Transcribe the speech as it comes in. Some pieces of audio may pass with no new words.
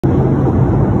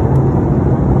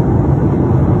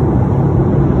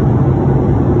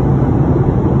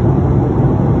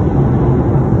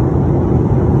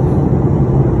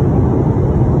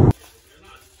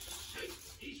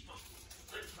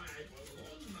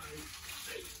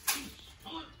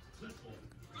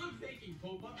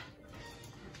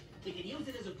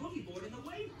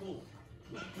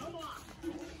Come on.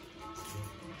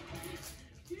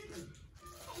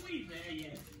 Are we there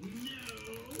yet? No,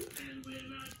 and we're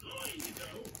not going to go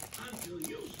until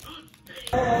you start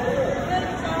paying.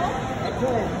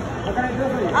 What can I do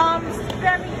for you?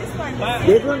 Grab me this one.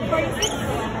 This one? 46.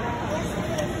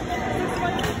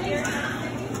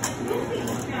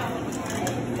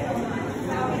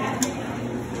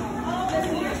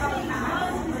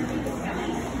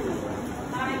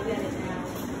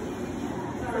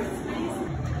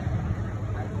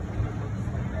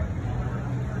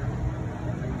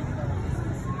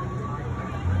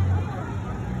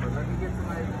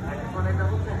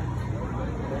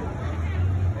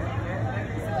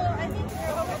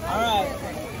 Alright.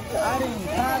 Adding,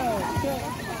 paddle, kick.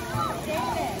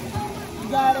 You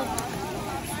got it.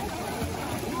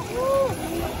 Woo.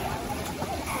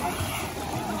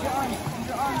 Use your arms. Use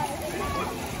your arms. Use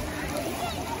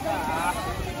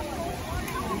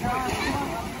your arms.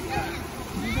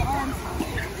 Use your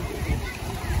arms.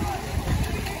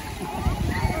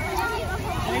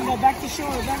 There you go. Back to shore.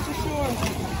 Back to shore.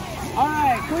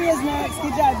 Alright. Korea's next.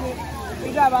 Good job, dude.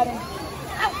 Good job, Adam.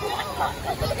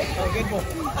 Oh, good boy.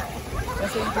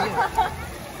 That's what you can do.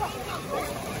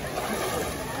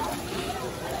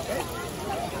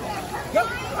 Go. All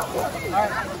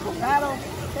right. Paddle.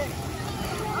 Kick.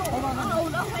 Hold on.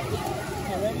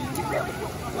 Okay, ready?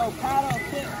 Go. Paddle.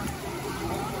 Kick.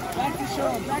 Back to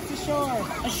shore. Back to shore.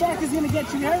 A shark is going to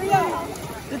get you. Hurry up.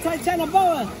 The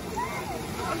Titanoboa.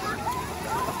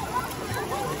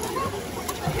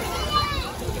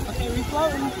 Okay, we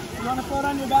floating. You want to float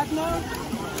on your back now?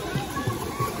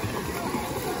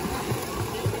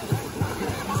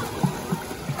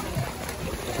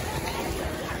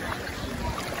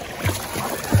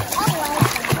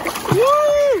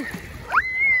 Woo!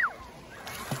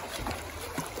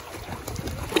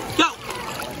 Go!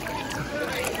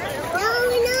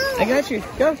 I got you.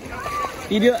 Go.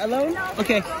 You do it alone?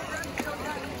 Okay.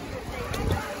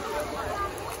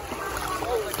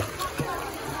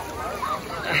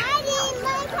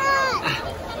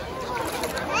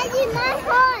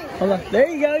 Hold on. There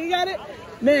you go. You got it.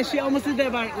 Man, she almost did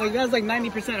that by like that was like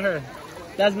 90% her.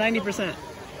 That's 90%.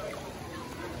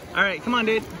 All right, come on,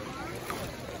 dude.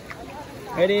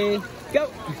 Ready? Go.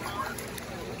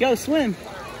 Go swim.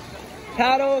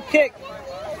 Paddle kick.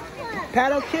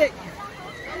 Paddle kick.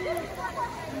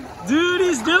 Dude,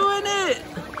 he's doing it.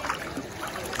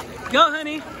 Go,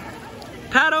 honey.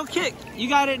 Paddle kick. You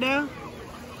got it now.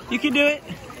 You can do it.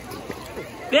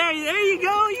 There you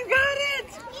go. You got it.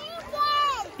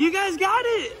 You guys got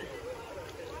it!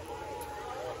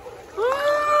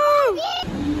 Woo!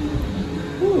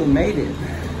 Ooh, made it.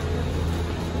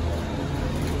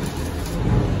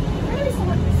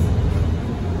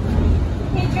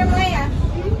 Hey, Jeremiah,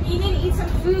 you need to eat some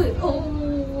food.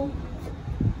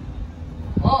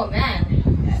 Oh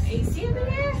man, that AC over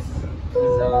there?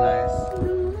 So nice.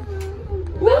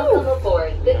 Welcome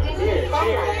aboard the Disney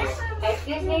Skyliner at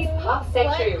Disney's Pop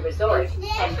Century Resort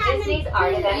and Disney's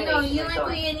Art of Animation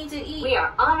Resort. You need to eat. We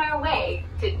are on our way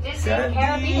to Disney's Sandy.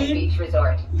 Caribbean Beach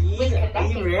Resort with Yeah,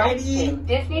 connecting you flights ready? to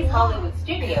Disney's Hollywood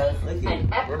Studios Look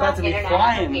and at- we're about Epcot to be International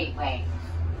flying. Gateway.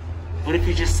 What if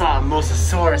you just saw a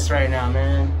Mosasaurus right now,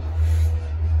 man?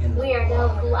 We are now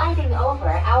gliding over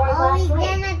Hourglass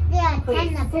Lake.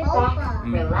 Please sit back,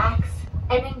 relax,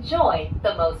 and enjoy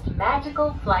the most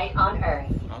magical flight on Earth.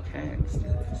 Okay, let's do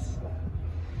this.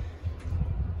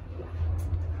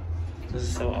 This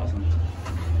is so awesome.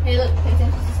 Hey, look, pay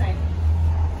attention to the sign.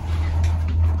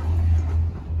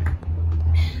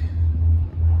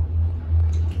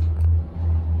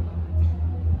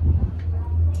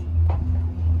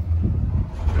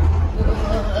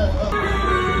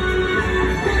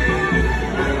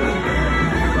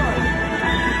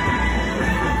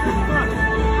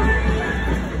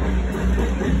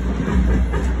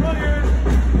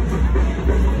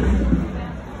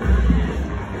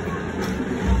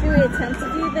 Do we attempt to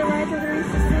do the Rise of the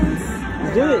Resistance?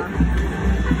 Do it.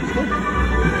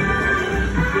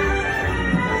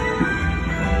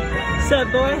 What's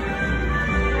up, boy?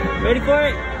 Ready for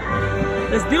it?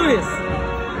 Let's do this.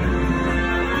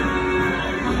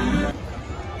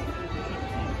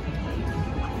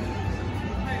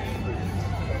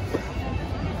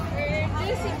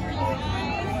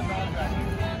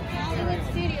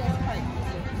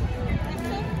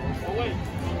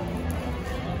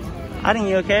 I think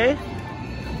you okay?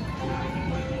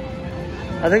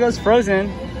 I think I was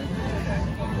frozen.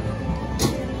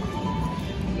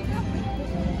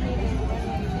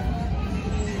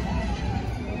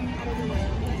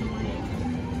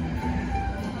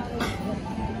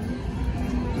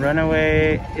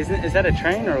 Runaway, is that a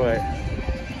train or what?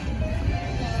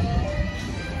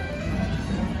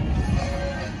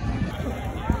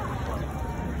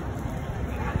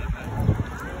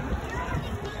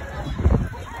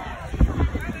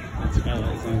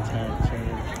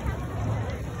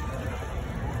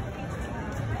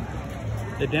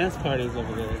 The dance party's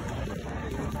over there.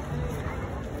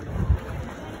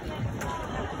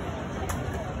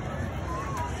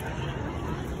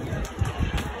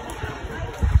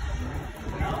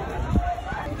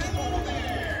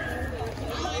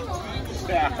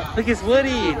 Look, it's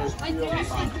Woody.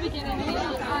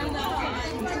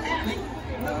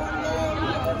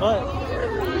 What?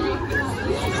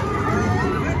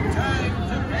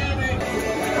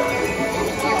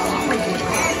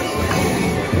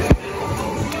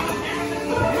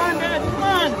 Come on, Dad, come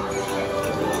on.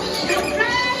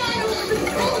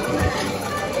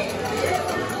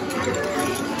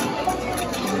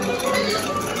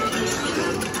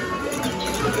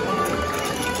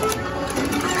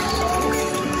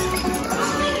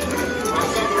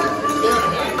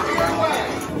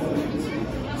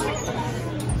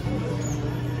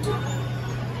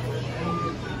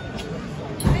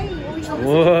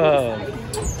 Whoa.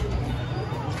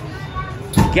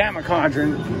 Gamma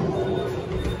quadrant.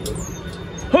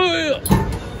 Hey.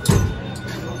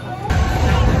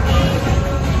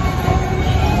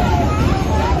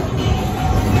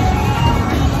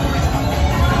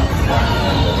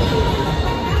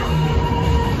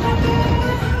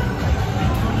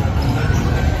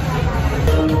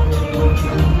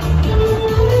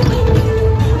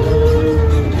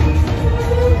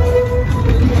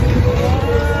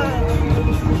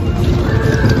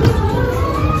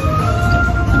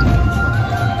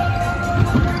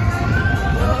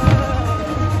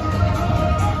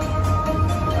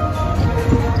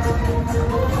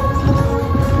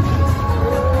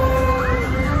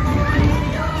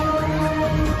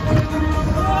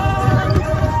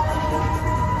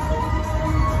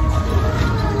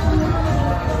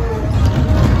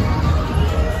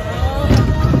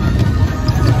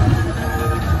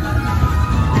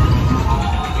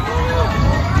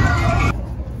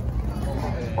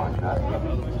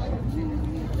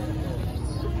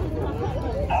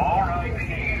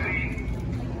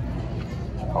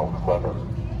 How clever,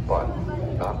 but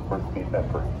not worth the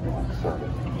effort you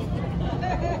exerted.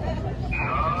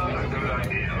 Not a good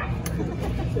idea.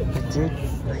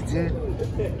 I did.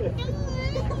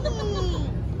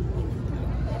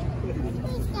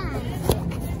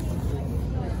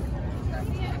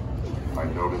 I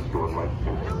noticed your light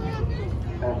filter,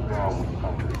 and now we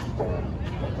understand.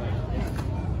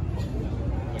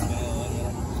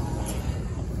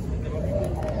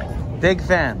 Big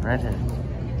fan, right here.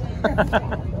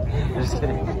 Just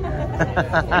kidding. You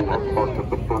are part of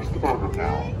the First Order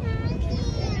now.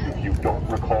 If you don't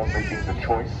recall making the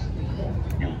choice,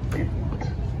 you didn't.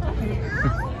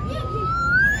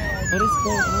 What is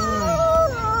going on?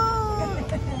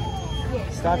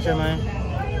 Stop, Jeremiah.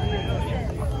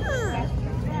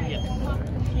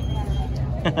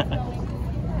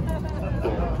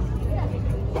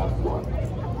 That's one.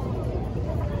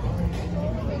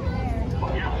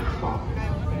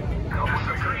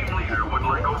 Supreme Leader would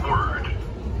like a word.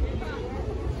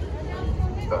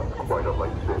 That's quite a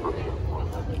lightsaber.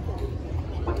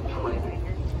 With training,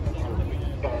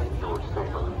 and your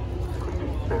saber could be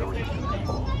very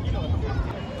useful.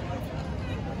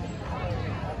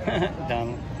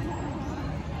 Donald.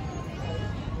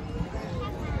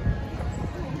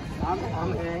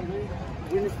 I'm angry.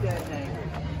 Witness Dad's angry.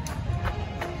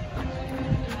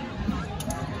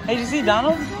 Hey, did you see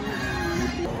Donald?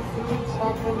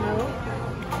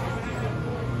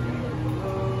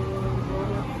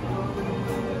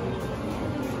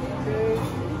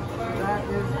 That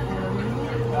is him.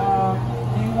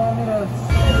 Do you want me to...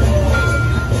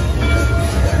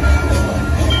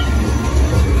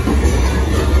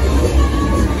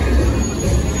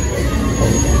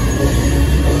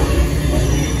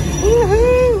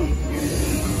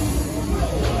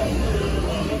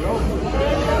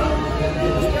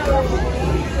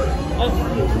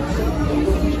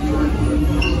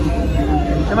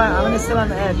 Come on, I'm gonna sit on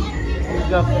the edge.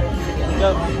 Go. Go.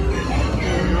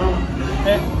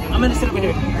 Hey, I'm gonna sit over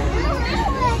here.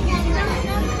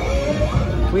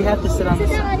 We have to sit on the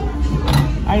side.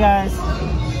 Hi guys.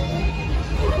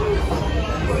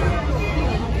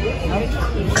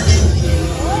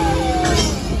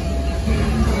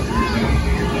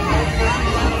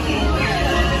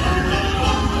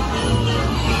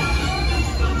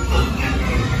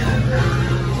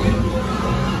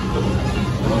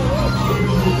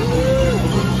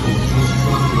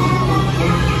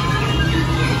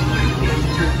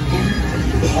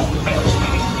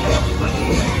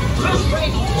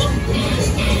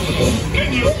 Can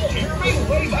you hear me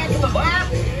way back in the lab?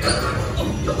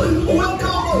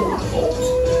 Welcome!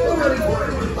 We're ready for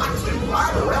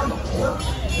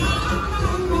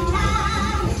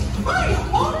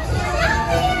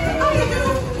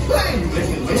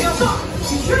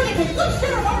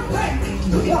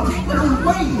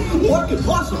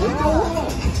possibly go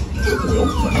wrong? It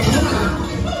will.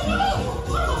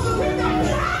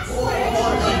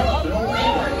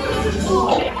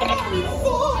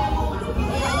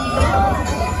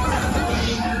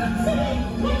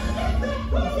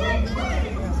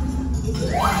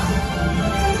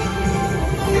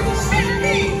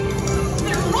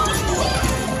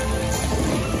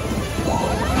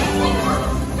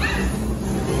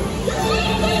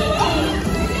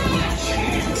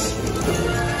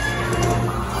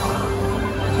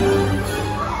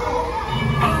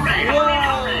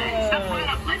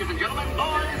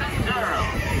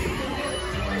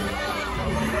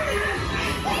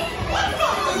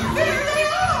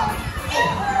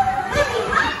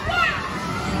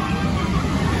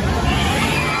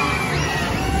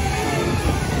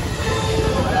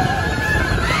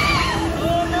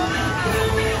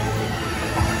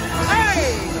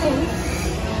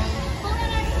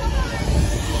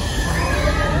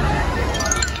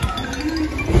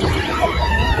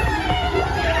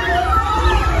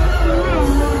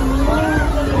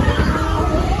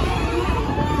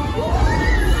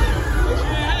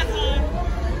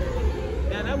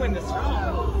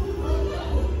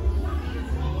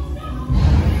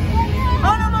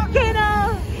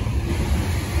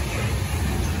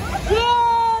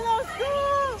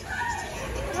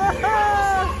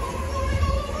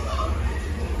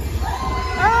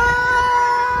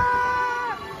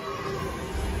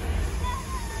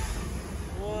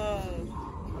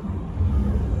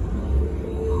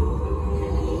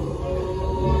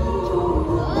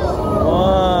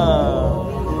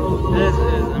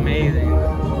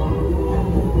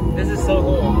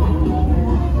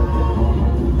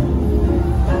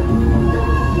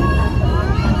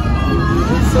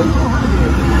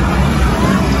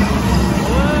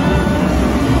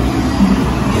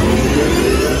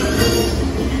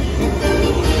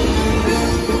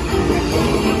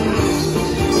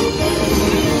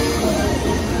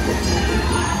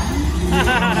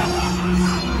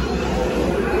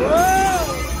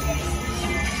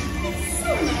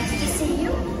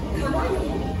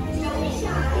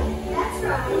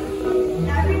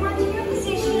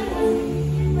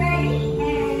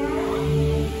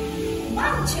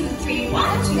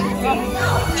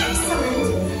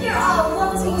 Excellent. You're all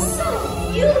waltzing so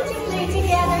beautifully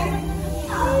together.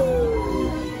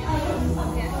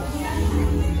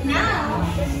 Now,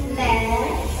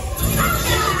 let's...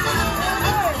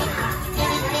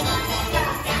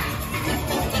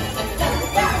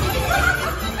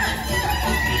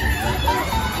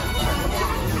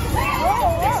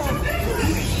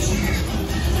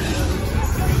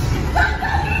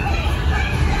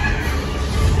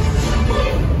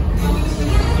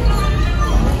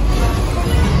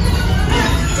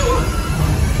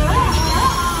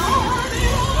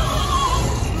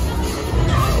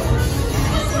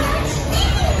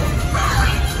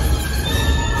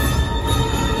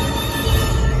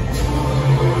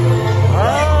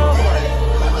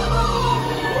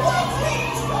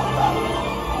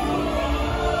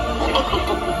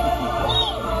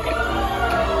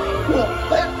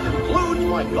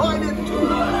 Guided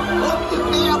tour up the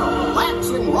and a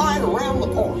relaxing ride around the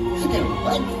park. And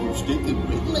thanks for sticking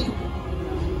with me.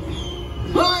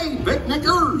 Hey,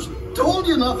 picnickers! Told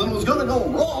you nothing was gonna go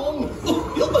wrong.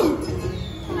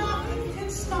 Nothing can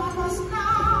stop us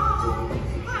now.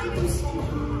 I can say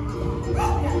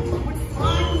that would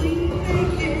finally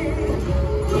make it.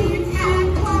 We had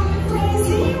one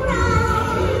crazy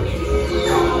ride.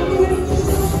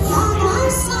 On our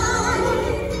side,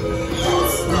 the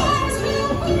stars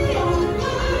will be alive.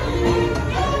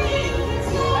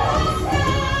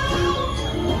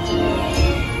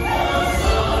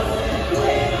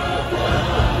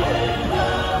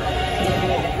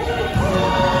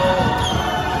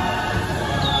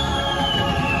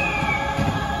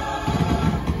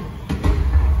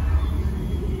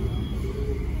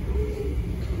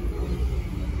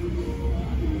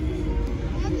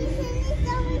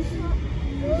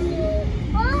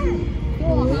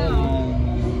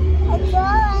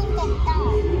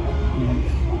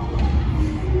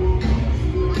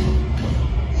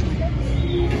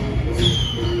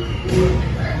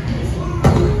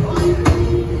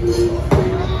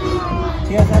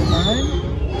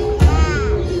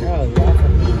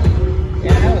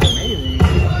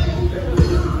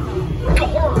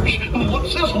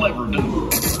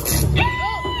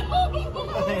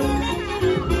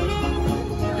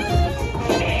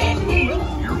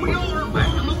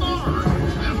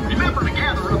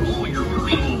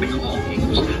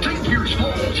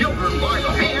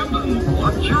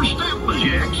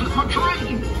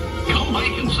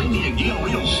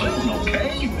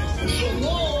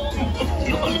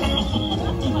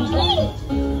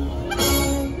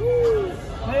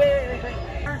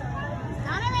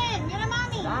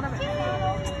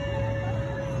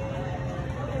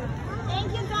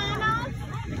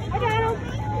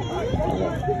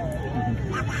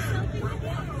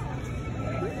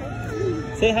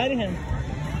 Say hi to him.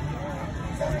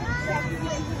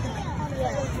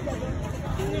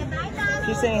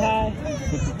 She's saying hi.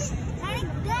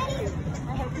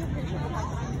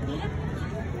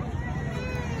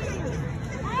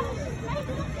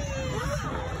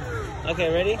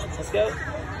 Okay, ready? Let's go.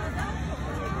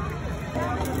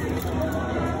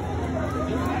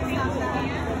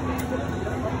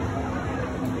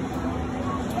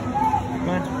 Come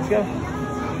on, let's go.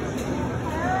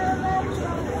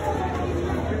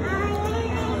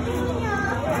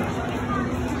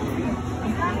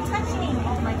 Stop touching.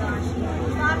 Oh my gosh.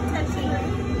 Stop touching.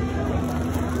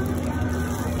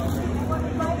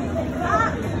 Ah,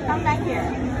 come back here.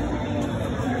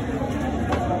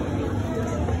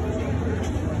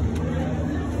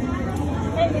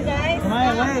 Hey, you guys. Come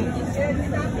on, wait.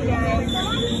 Stop, you guys.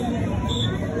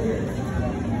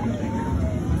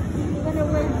 You gonna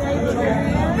win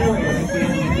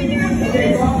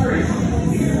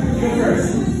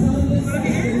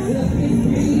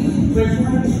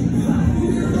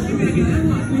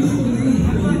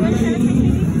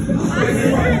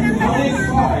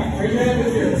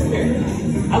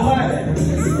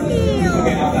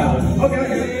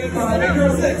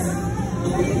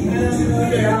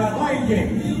Okay, Lion King.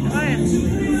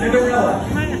 Cinderella.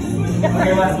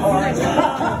 Okay, last one.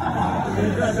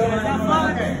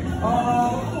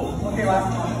 Okay, last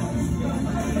one.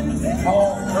 Oh,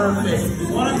 perfect.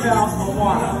 What about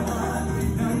Moana?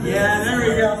 Yeah, there we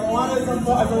go. Moana is a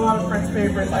lot of French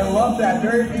favorites. I love that.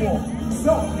 Very cool.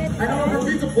 So, I know over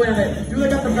Pizza Planet, do they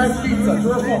got the best pizza?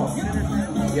 True or false?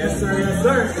 Yes, sir. Yes,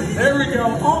 sir. There we go.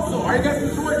 Also, are you guys from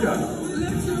Georgia?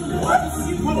 What?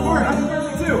 One more. Happy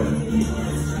birthday too.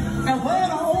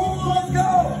 Atlanta. Oh, let's go.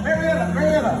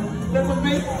 Marietta. That's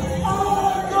amazing.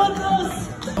 Oh, goodness.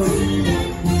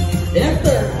 In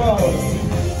third pose.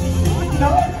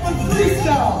 Now it's the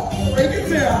freestyle. Break it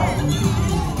down.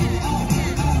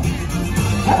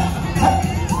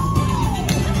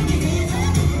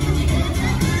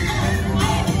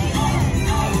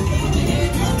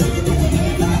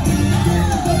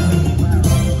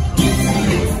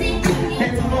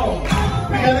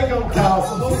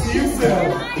 So we'll see you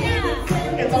soon.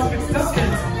 It's our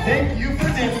contestants. Thank you for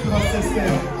dancing with us, sister.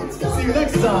 See you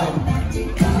next time.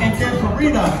 And dear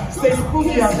Karina, stay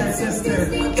spooky out there, sister.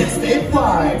 And stay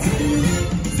fly.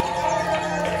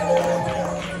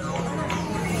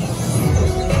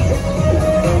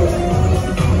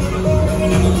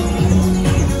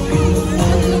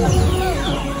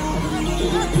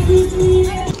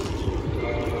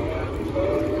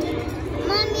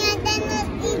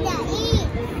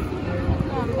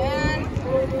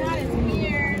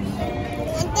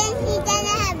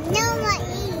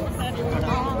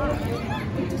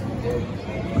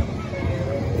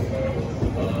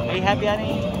 Are you happy,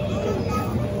 Annie?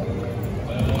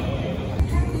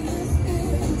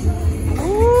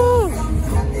 Woo!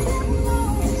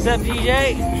 What's up,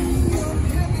 DJ?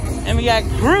 And we got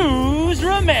Cruz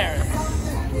Ramirez.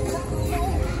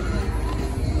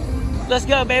 Let's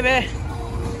go, baby.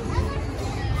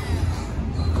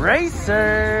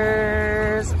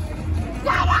 Racers.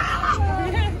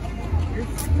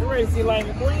 You're ready to see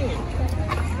Lightning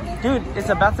McQueen. Dude, it's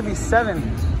about to be 7.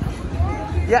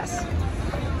 Yes.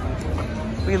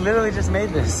 We literally just made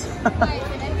this.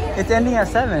 It's ending at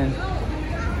 7.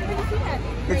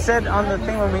 It said on the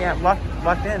thing when we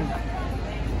walked in.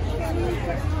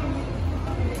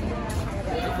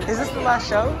 Is this the last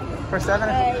show for 7?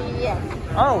 Yes.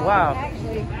 Oh, wow.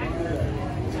 Actually,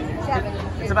 7.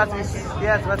 It's about to be,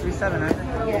 yeah, it's about to be 7, right?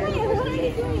 Yes.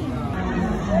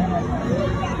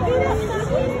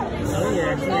 Oh,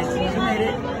 yeah, she made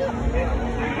it.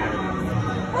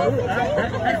 Oh,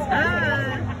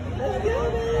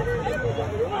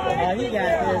 you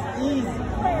got this easy.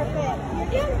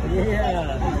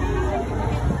 Yeah.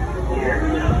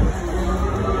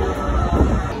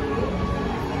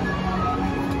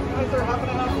 Hi, sir. How can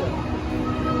I help you?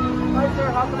 Hi, sir.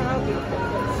 How can I help you?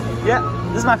 Yeah,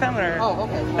 this is my family right here. Oh,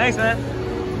 okay. Thanks, man.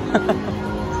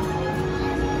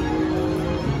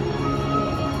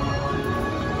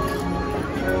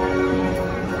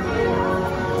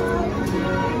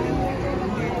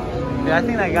 Yeah, I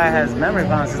think that guy has memory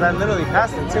problems because I literally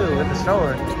passed it too with the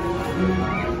stroller.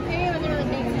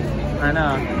 I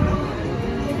know.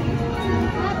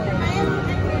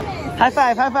 High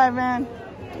five, man.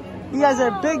 You guys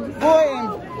are big boy and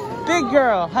big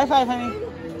girl. High five, honey.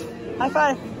 High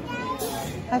five.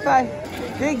 High five.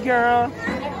 Big girl.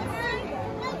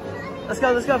 Let's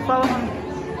go, follow him.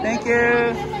 Thank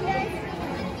you.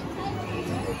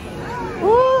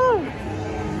 Woo!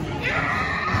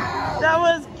 That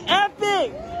was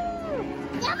epic!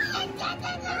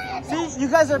 See, You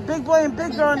guys are big boy and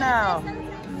big girl now.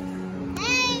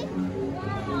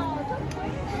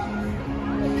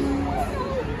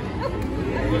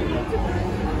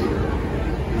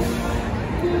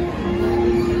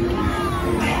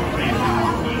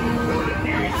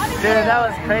 Dude, that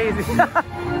was crazy.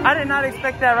 I did not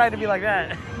expect that ride to be like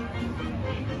that.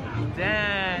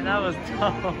 Dang, that was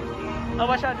tough. Oh,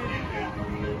 watch out, dude.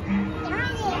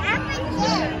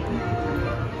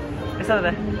 It's over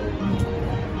there.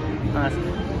 Oh, that's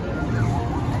good.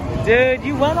 Dude,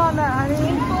 you went on that,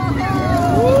 honey.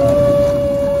 Woo!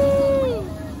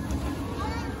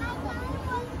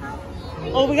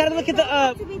 Oh, we gotta look at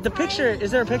the picture.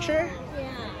 Is there a picture?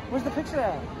 Yeah. Where's the picture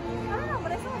at? I don't know,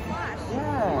 but I saw a flash.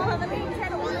 Yeah. Well, let me try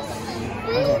to watch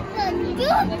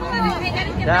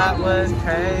it. That was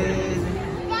crazy.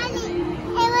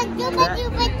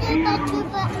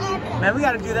 Man, we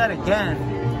gotta do that again.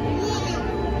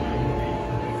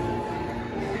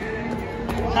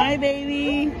 Hi,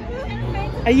 baby.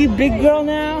 Are you big girl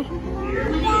now?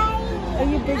 Are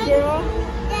you big girl?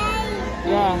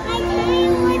 Yeah.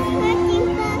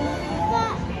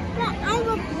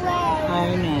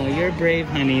 I know, you're brave,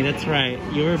 honey. That's right.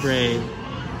 You were brave.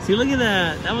 See, look at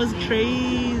that. That was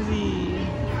crazy.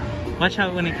 Watch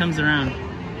out when it comes around.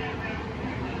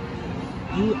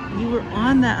 You were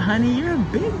on that, honey. You're a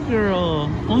big girl.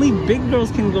 Only big girls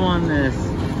can go on this.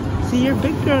 See, you're a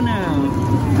big girl now.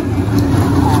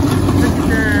 Look at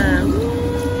that.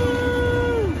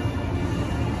 Woo!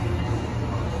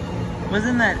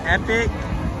 Wasn't that epic?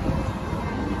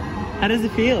 How does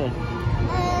it feel?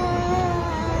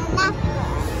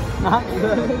 Not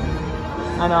good.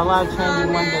 I know, a lot of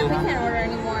changing one day, We huh? can't order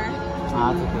anymore.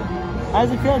 Ah, that's okay. How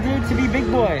does it feel, dude, to be big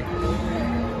boy?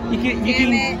 You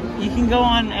can go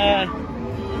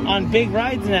on big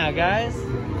rides now, guys.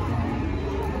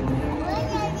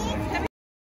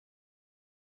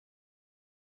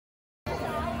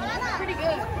 Pretty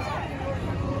good.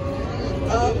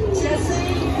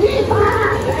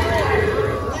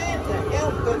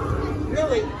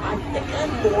 Really, I am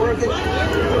more of an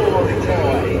indoor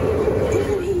toy.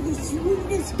 Isn't he the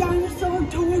sweetest dinosaur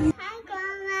toy? Hi,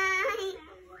 Grandma.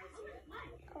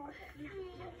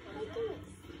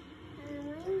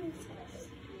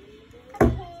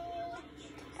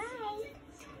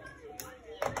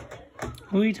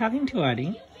 Who are you talking to,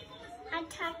 Addie? I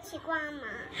talked to Grandma.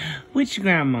 Which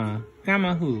grandma?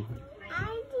 Grandma who?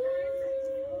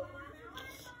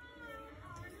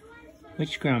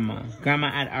 Which grandma? Grandma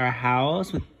at our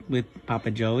house with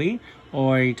Papa Joey?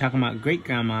 Or are you talking about great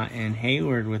grandma in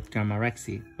Hayward with Grandma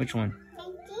Rexy? Which one? I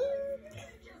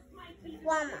think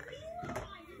Grandma.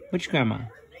 Which grandma?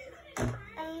 I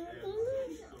think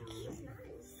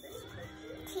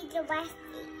Teacher Westy.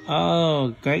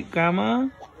 Oh, great grandma?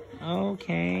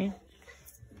 Okay.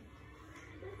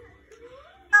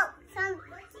 Oh, some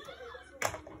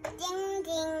ding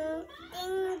ding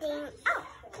ding ding. Oh,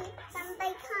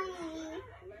 somebody calling me.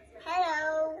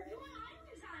 Hello.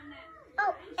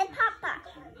 Oh, it's Papa.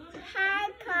 Hi,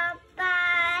 Papa.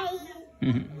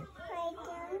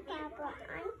 Papa.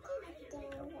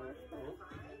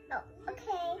 Oh,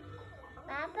 okay.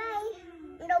 Bye bye.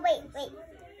 No, wait.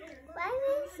 Why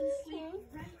is he here?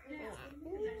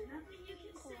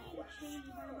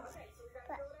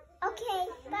 Okay,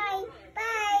 bye.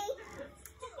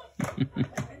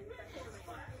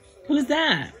 Who's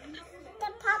that? The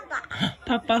Papa.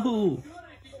 Papa who?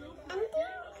 I think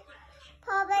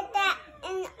Papa that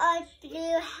in our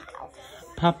blue house.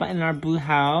 Papa in our blue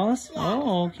house? Yeah.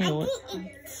 Oh, okay. I think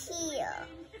it's here.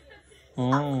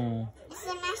 Oh. It's a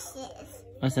message.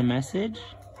 What's the message?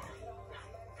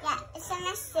 Yeah, it's a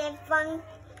message from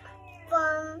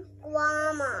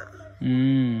Grandma.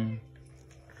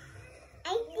 I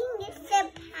think it's a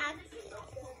package.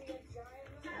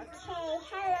 Okay,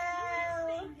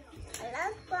 hello. Hello,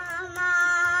 Grandma.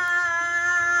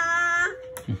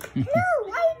 No,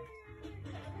 why?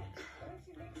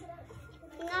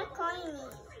 You're not calling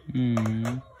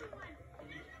me.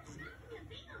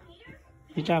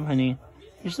 Good job, honey.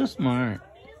 You're so smart.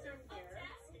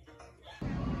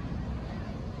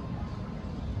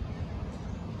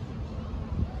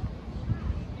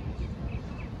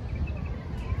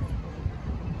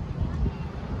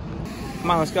 Come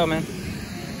on, let's go, man.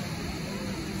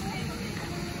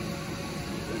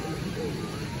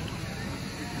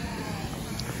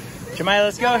 Jemiah,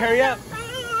 let's go. Hurry up.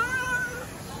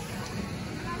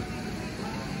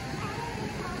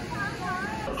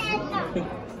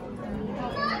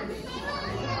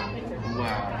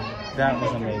 Wow, that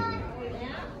was amazing.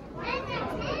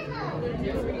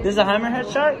 This is a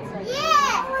hammerhead shark?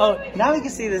 Yeah. Oh, now we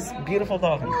can see this beautiful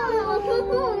dolphin.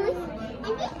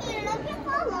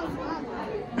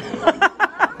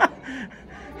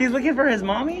 He's looking for his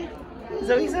mommy? Is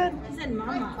that what he said? He said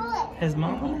mama. His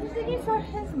mama? He's looking for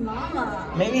his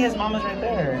mama. Maybe his mama's right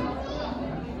there.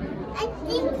 I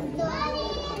think so.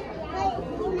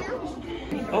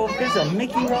 Oh, there's a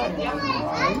Mickey rock.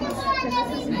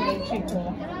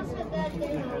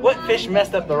 What fish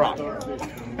messed up the rock?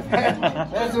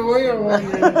 That's a weird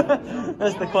one.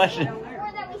 That's the question.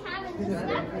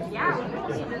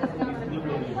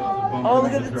 Oh,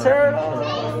 look at the turtle.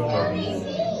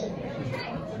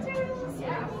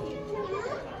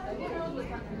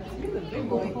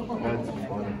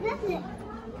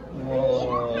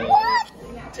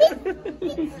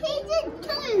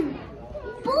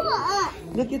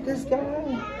 Look at this guy.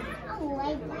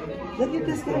 Look at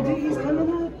this guy, dude. He's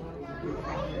coming up.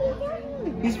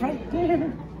 He's right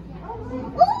there.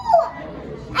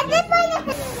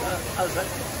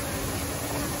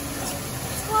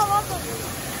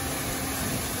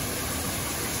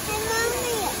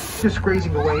 Just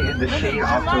grazing away in the shade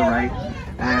off to the right,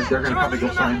 and they're going to probably go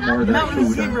find more of their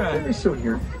food very soon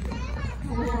here.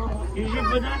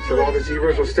 So all the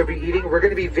zebras will still be eating. We're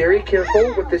going to be very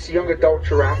careful with this young adult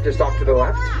giraffe just off to the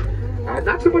left.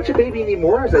 Not so much a baby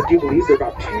anymore, as I do believe they're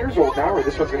about 2 years old now, or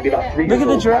this one's going to be about 3 years old. Look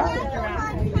at the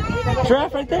giraffe.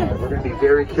 Giraffe right there. We're going to be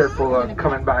very careful of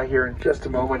coming by here in just a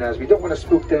moment, as we don't want to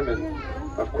spook them, and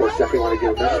of course definitely want to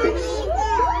give them their space.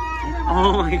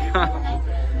 Oh my god.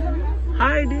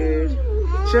 Hi, dude.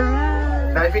 Giraffe.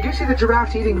 Now, if you do see the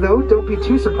giraffes eating, though, don't be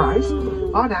too surprised.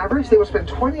 On average, they will spend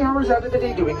 20 hours out of the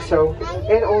day doing so,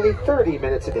 and only 30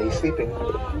 minutes a day sleeping.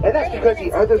 And that's because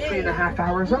the other 3.5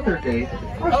 hours of their day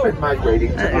are spent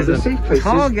migrating to other safe places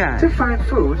to find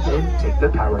food and take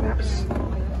their power naps.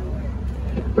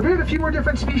 But we have a few more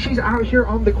different species out here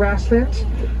on the grassland.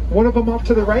 One of them off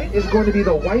to the right is going to be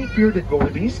the white-bearded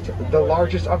wildebeest, the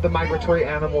largest of the migratory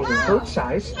animals in herd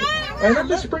size, and then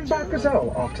the springbok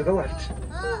gazelle off to the left.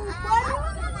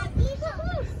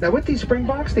 Now with these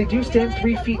springboks, they do stand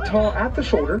 3 feet tall at the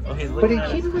shoulder, but in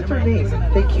keeping with their name,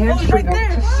 they can spring up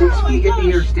to 6 feet in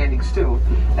the air standing still,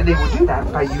 and they will do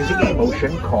that by using a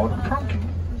motion called pronking.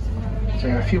 So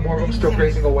a few more of them still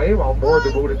grazing away, while more of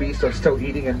the wildebeest are still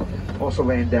eating and also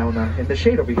laying down in the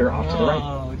shade over here off to the right.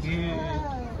 Oh,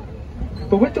 dude.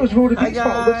 But with those wildebeest,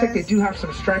 while it looks like they do have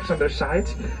some stripes on their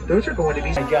sides, those are going to be...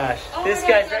 Oh my gosh, this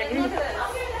guy's right here.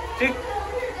 Dude.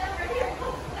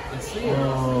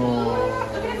 Oh.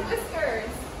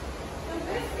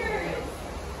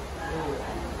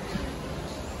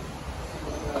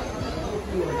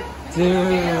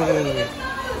 Dude.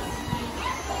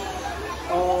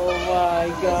 Oh my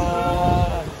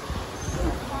god.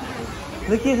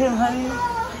 Look at him, honey.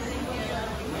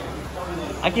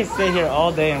 I can stay here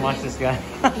all day and watch this guy.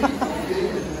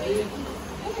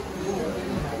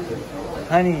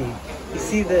 Honey, you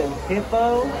see the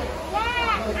hippo?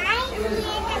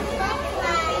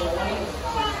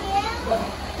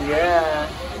 Yeah.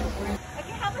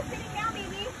 Okay, help us sitting down,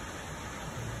 baby.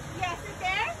 Yes, sit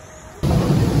there.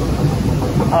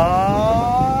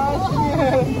 Oh,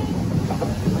 shit.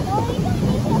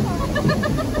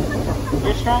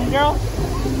 You're strong, girl?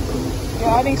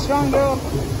 Yeah, I think strong, girl.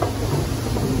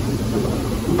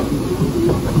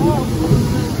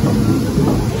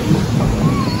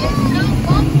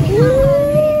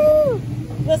 Woo!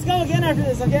 Let's go again after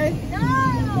this, okay?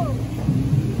 No!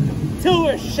 Till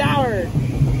we're showered.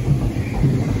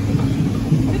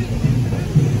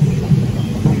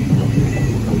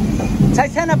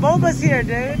 Titanoboba's here,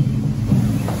 dude.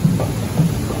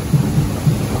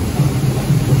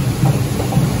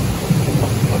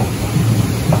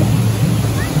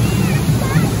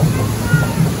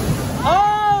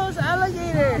 Oh, it's an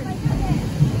alligator.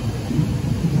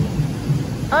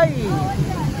 Hi.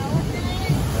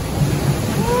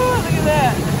 Ooh, look at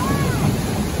that.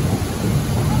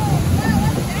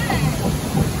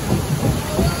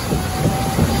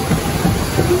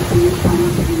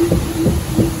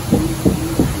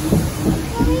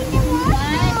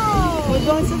 We're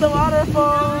going to the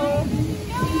waterfall.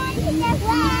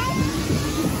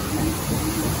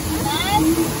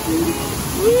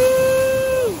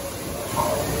 Woo!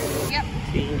 Yep.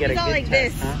 So you can get It's a all good like time,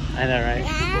 this. huh? I know, right?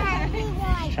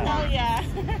 Oh, yeah.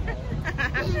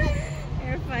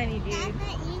 You're funny, dude.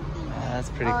 That's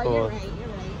pretty Oh, cool. you're right, you're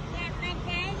right.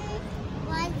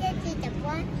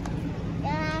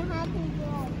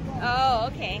 Oh,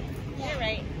 okay. You're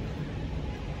right.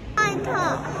 I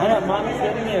know, mommy's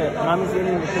getting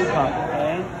you the peacock,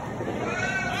 okay?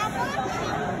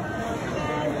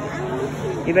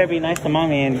 You better be nice to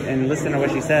mommy and listen to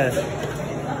what she says.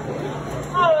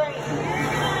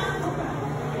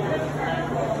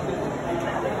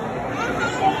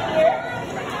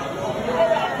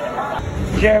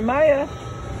 Jeremiah,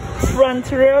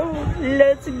 Front row,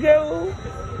 let's go.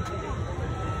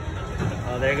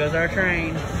 Oh, there goes our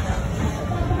train.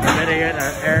 Better yet,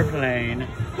 our airplane.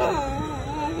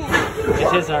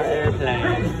 This is our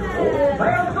airplane.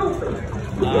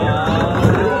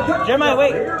 Jeremiah,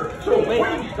 wait. Wait.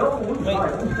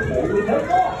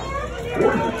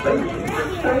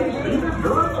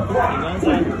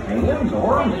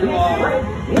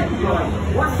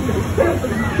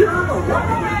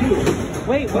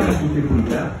 Wait.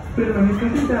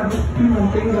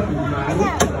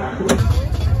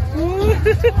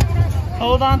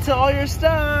 Hold on to all your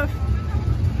stuff.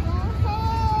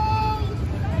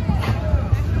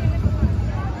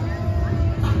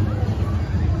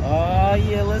 Oh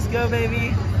yeah, let's go,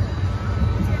 baby.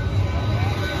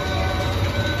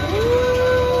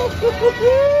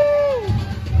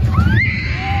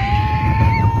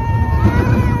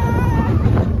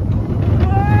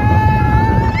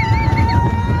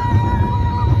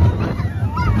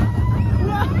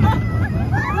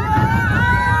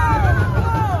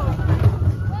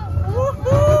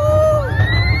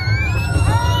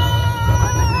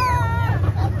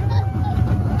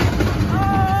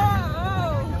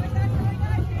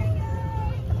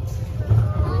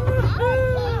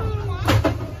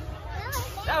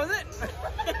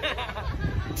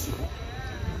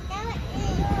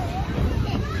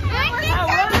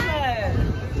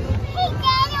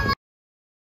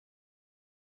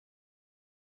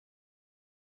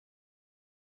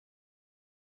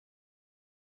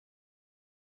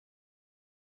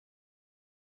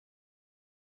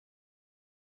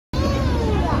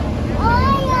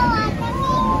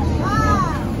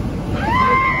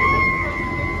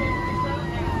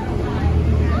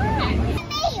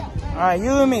 All right,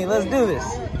 you and me, let's do this.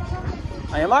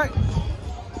 On your mark,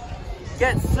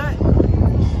 get set,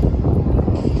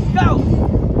 go.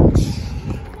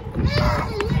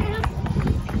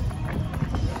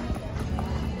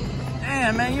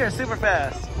 Damn, man, you're super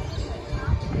fast.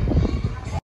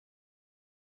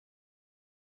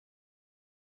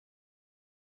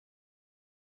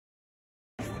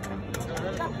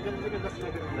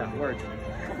 That worked.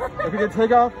 If you could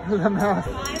take off the mask.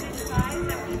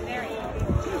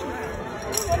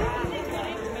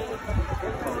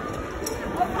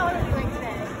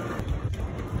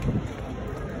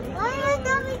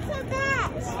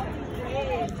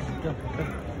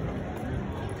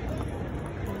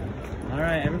 All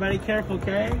right, everybody careful,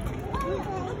 okay?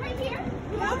 Right here.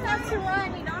 You don't have to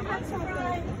run. You don't have to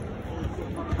run.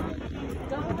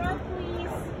 Don't run, please.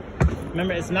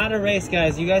 Remember, it's not a race,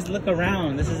 guys. You guys look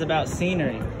around. This is about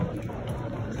scenery.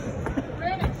 We're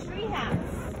in a treehouse.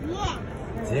 Yeah.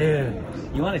 Dude,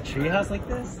 you want a treehouse like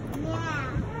this?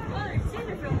 Yeah. Oh, it's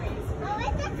super for race. Oh,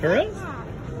 it's a For us? treehouse.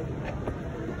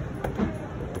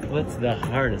 What's the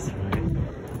hardest part?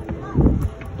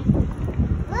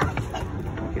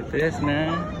 Look at this, man.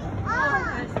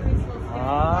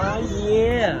 Oh,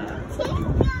 yeah.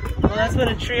 Well, that's what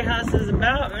a treehouse is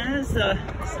about, man. It's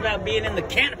about being in the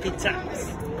canopy tops.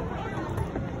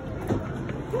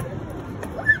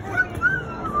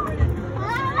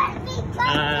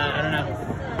 I don't know.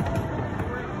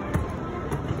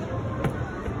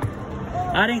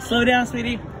 Adding, slow down,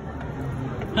 sweetie.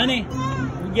 Honey,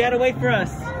 you gotta wait for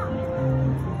us. Okay,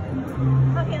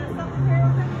 let's stop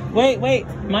here. Wait.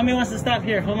 Mommy wants to stop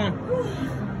here. Hold on.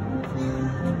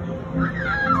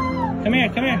 Come here.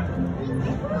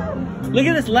 Look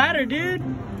at this ladder, dude.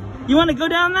 You want to go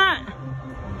down that?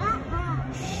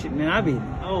 Shit, man,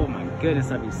 oh my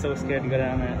goodness, I'd be so scared to go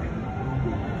down that.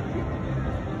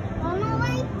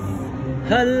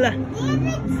 Holla.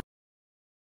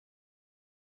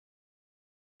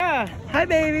 Yeah, hi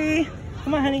baby.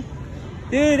 Come on, honey.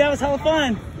 Dude, that was hella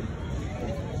fun.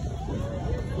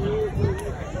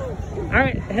 All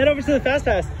right, head over to the Fast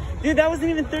Pass. Dude, that wasn't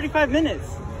even 35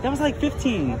 minutes. That was like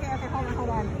 15. Okay, hold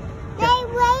on.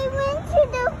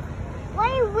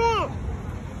 Where went?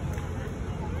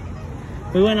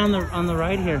 We went on the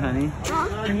ride here, honey.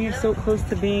 And you're so close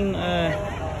to being,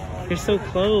 you're so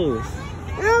close.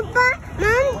 No, but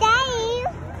Mom, Daddy.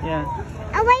 Yeah.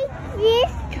 I like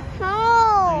this cold.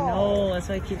 I know, that's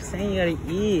why I keep saying you gotta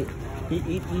eat.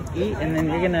 Eat, and then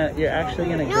you're actually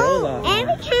gonna grow a lot.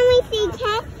 Every time we see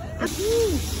cat,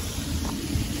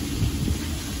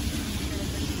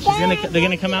 They're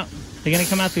gonna come out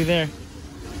through there.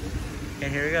 Okay,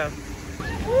 here we go.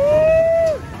 Woo!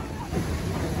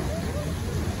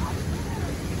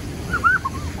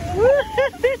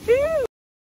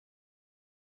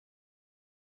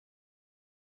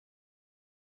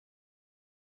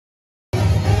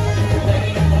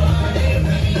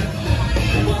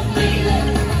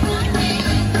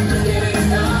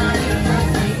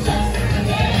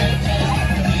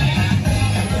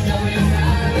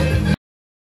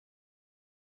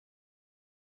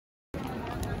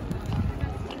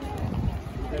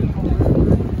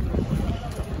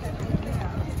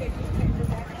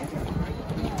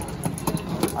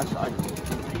 I